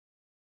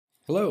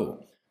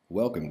Hello,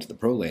 welcome to the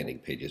Pro Landing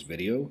Pages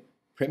video,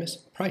 Premise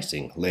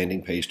Pricing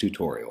Landing Page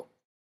Tutorial.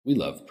 We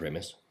love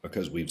Premise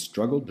because we've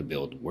struggled to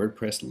build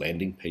WordPress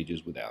landing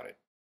pages without it.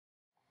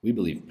 We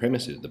believe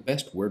Premise is the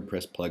best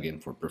WordPress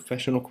plugin for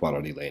professional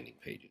quality landing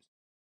pages.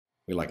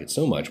 We like it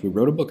so much we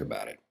wrote a book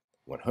about it,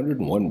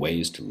 101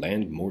 Ways to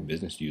Land More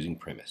Business Using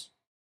Premise.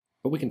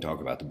 But we can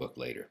talk about the book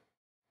later.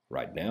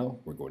 Right now,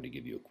 we're going to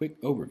give you a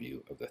quick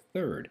overview of the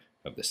third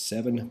of the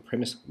 7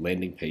 Premise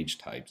landing page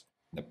types,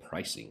 the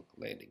pricing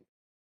landing.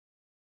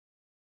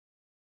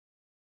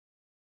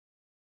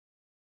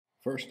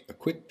 First, a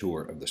quick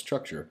tour of the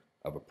structure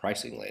of a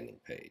pricing landing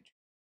page.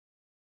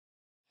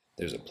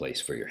 There's a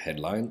place for your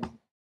headline,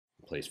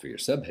 a place for your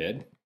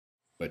subhead,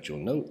 but you'll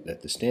note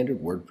that the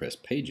standard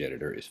WordPress page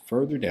editor is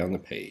further down the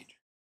page.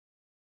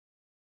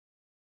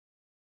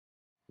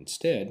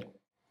 Instead,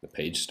 the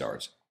page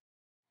starts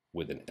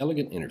with an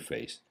elegant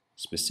interface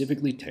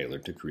specifically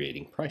tailored to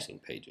creating pricing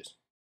pages.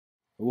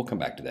 We'll come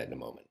back to that in a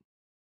moment.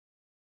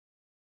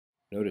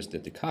 Notice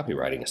that the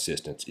copywriting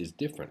assistance is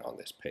different on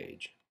this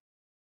page.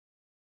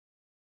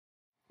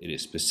 It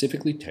is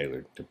specifically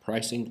tailored to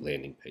pricing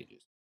landing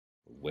pages,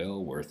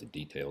 well worth a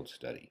detailed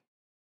study.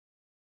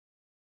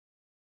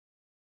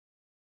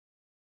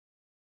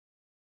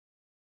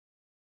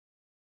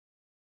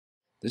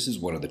 This is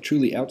one of the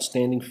truly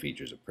outstanding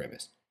features of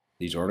Premise.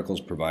 These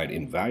articles provide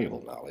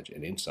invaluable knowledge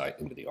and insight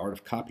into the art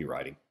of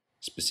copywriting,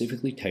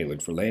 specifically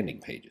tailored for landing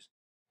pages.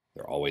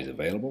 They're always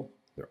available,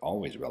 they're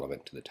always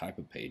relevant to the type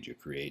of page you're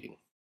creating.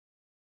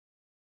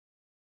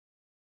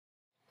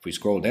 If we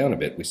scroll down a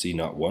bit, we see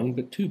not one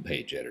but 2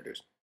 page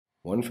editors,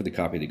 one for the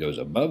copy that goes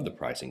above the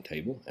pricing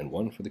table and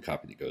one for the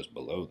copy that goes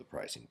below the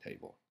pricing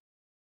table.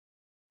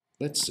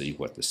 Let's see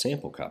what the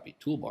sample copy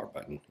toolbar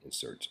button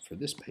inserts for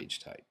this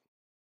page type.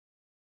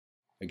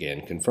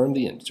 Again, confirm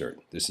the insert.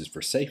 This is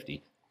for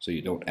safety, so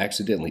you don't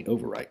accidentally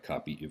overwrite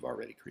copy you've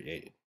already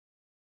created.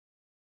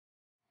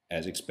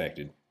 As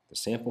expected, the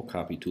sample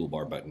copy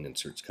toolbar button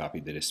inserts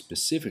copy that is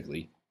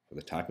specifically for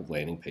the type of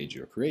landing page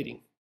you're creating.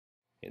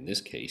 In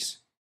this case,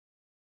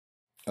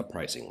 a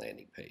pricing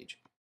landing page.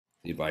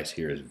 The advice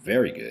here is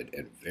very good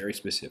and very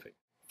specific.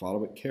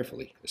 Follow it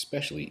carefully,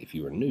 especially if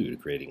you are new to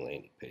creating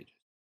landing pages.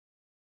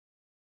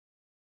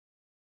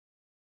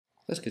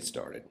 Let's get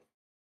started.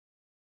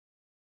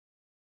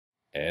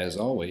 As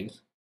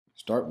always,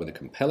 start with a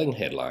compelling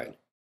headline.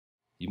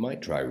 You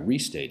might try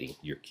restating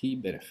your key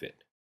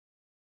benefit,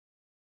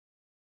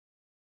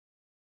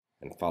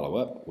 and follow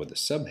up with a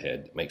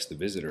subhead that makes the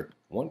visitor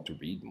want to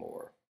read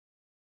more.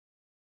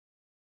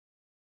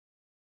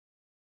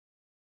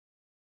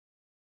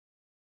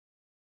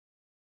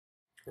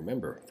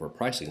 Remember, for a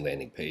pricing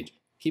landing page,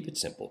 keep it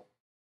simple.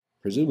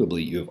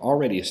 Presumably, you have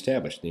already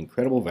established the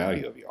incredible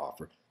value of your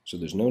offer, so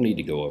there's no need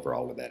to go over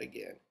all of that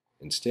again.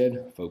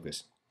 Instead,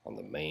 focus on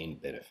the main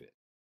benefit.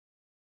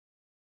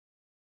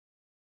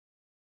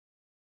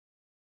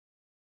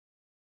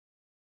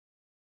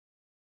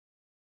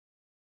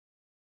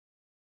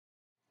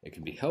 It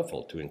can be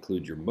helpful to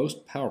include your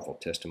most powerful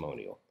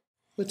testimonial.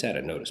 Let's add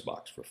a notice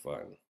box for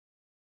fun.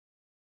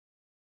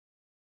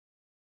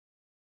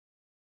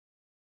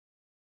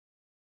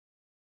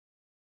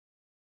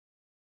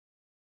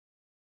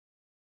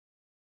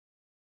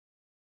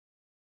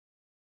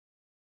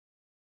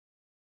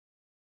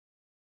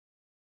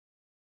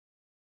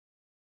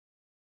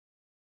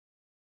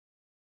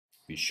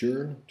 Be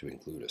sure to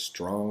include a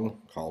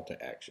strong call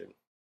to action.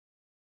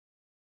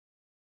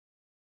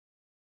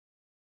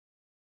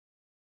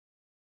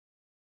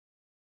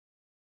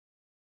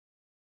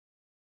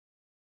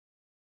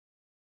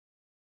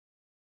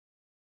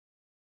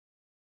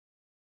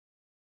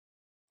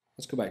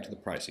 Let's go back to the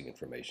pricing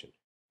information.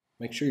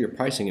 Make sure your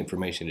pricing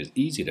information is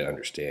easy to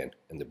understand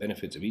and the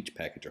benefits of each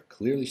package are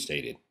clearly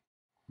stated,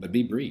 but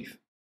be brief.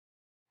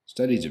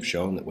 Studies have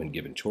shown that when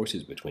given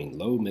choices between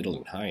low, middle,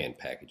 and high-end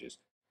packages,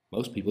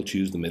 most people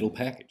choose the middle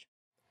package,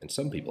 and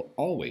some people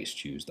always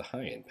choose the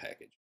high-end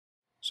package.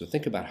 So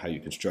think about how you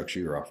can structure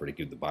your offer to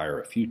give the buyer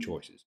a few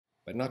choices,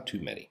 but not too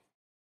many.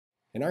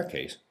 In our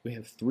case, we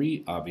have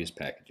 3 obvious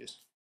packages.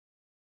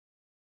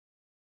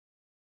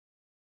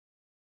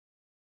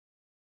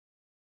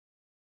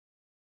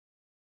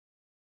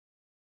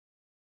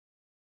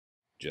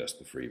 Just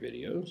the free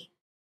videos,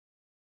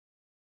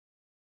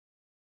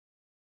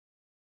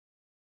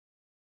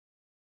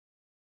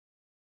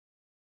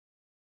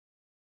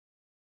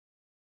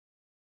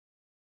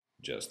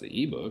 just the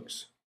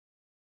ebooks,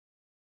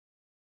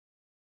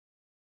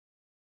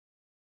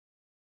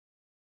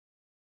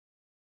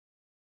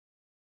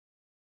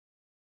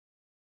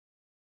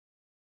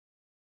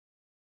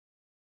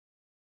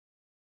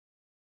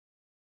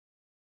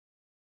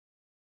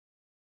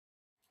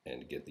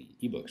 and get the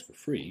ebooks for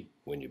free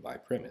when you buy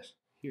Premise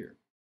here.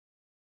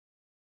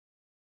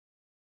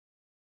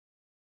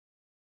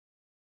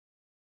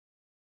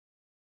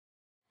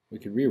 We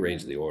could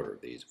rearrange the order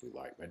of these if we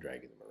like by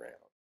dragging them around.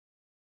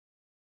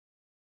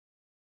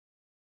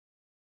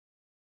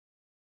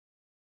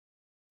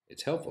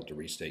 It's helpful to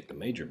restate the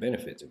major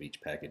benefits of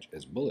each package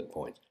as bullet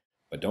points,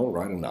 but don't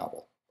write a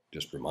novel.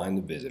 Just remind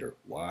the visitor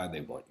why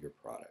they want your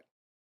product.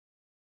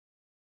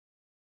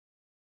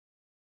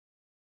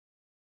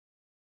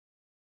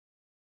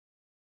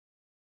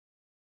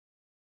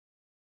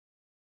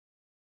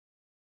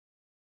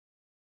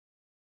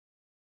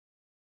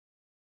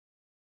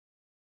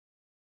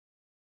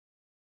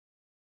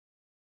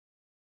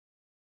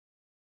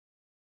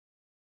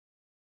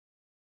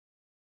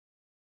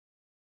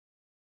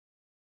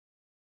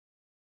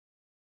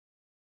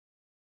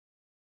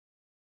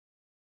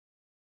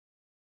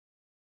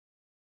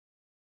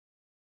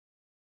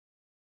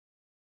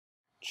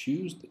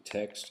 Choose the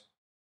text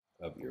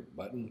of your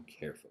button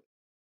carefully.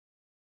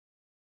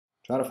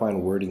 Try to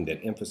find wording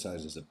that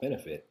emphasizes a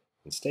benefit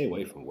and stay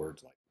away from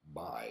words like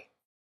buy.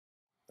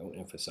 Don't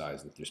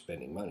emphasize that they're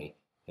spending money,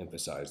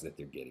 emphasize that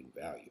they're getting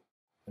value.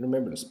 And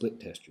remember to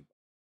split test your.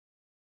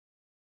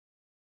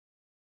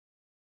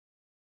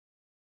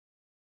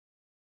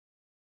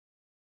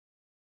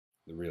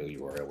 The real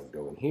URL would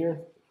go in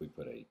here. If we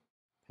put a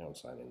pound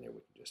sign in there, we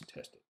can just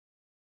test it.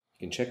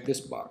 You can check this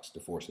box to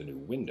force a new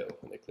window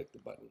when they click the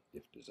button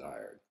if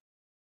desired.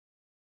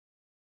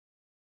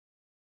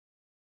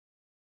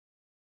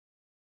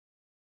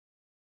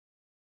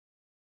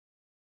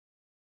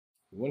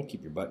 You want to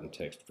keep your button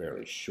text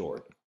fairly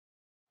short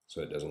so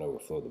it doesn't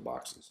overflow the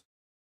boxes.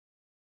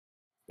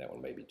 That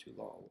one may be too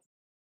long.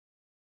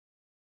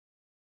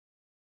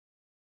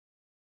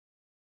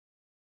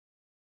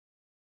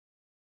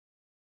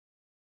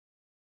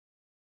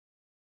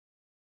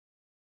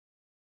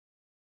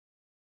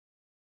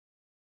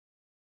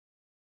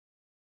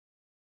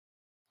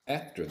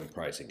 After the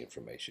pricing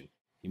information,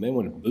 you may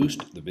want to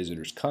boost the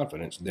visitor's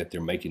confidence that they're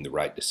making the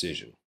right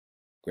decision.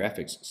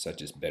 Graphics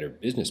such as Better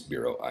Business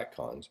Bureau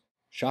icons,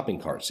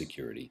 shopping cart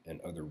security, and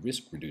other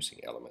risk-reducing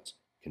elements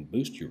can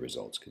boost your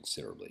results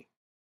considerably.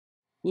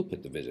 We'll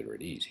put the visitor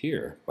at ease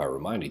here by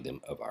reminding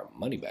them of our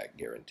money-back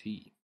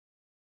guarantee.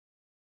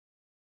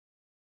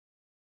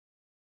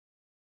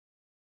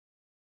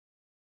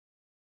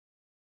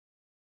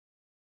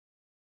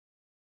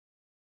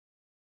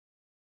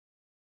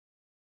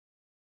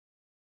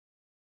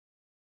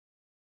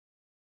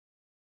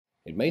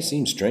 It may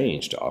seem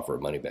strange to offer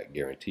a money-back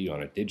guarantee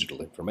on a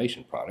digital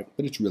information product,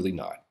 but it's really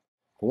not.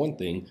 For one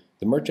thing,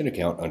 the merchant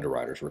account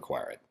underwriters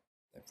require it.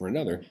 And for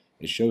another,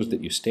 it shows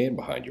that you stand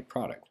behind your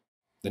product.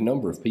 The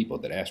number of people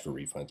that ask for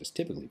refunds is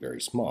typically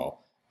very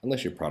small,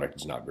 unless your product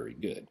is not very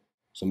good.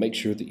 So make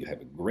sure that you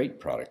have a great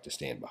product to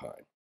stand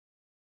behind.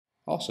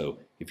 Also,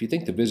 if you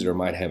think the visitor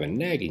might have a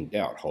nagging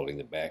doubt holding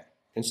them back,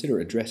 consider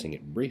addressing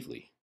it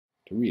briefly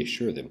to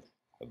reassure them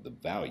of the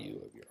value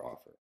of your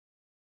offer.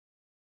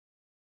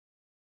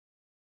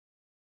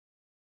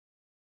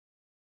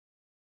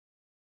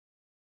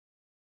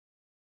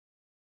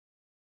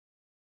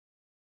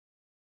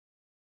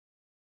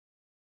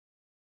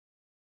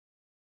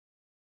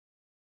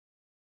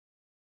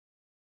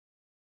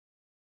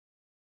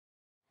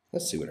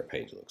 Let's see what our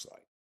page looks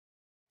like.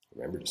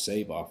 Remember to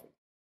save often.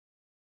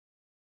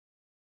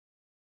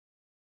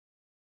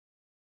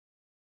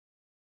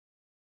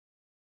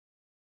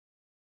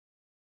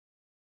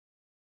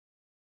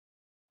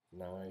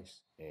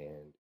 Nice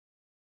and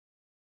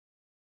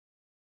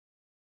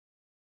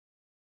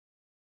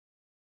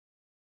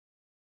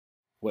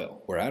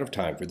well, we're out of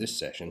time for this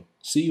session.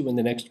 See you in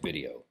the next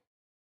video.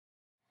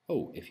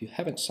 Oh, if you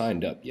haven't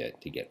signed up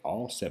yet to get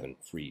all 7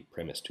 free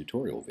premise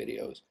tutorial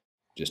videos,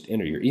 just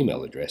enter your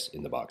email address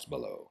in the box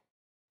below.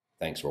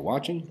 Thanks for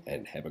watching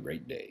and have a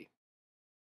great day.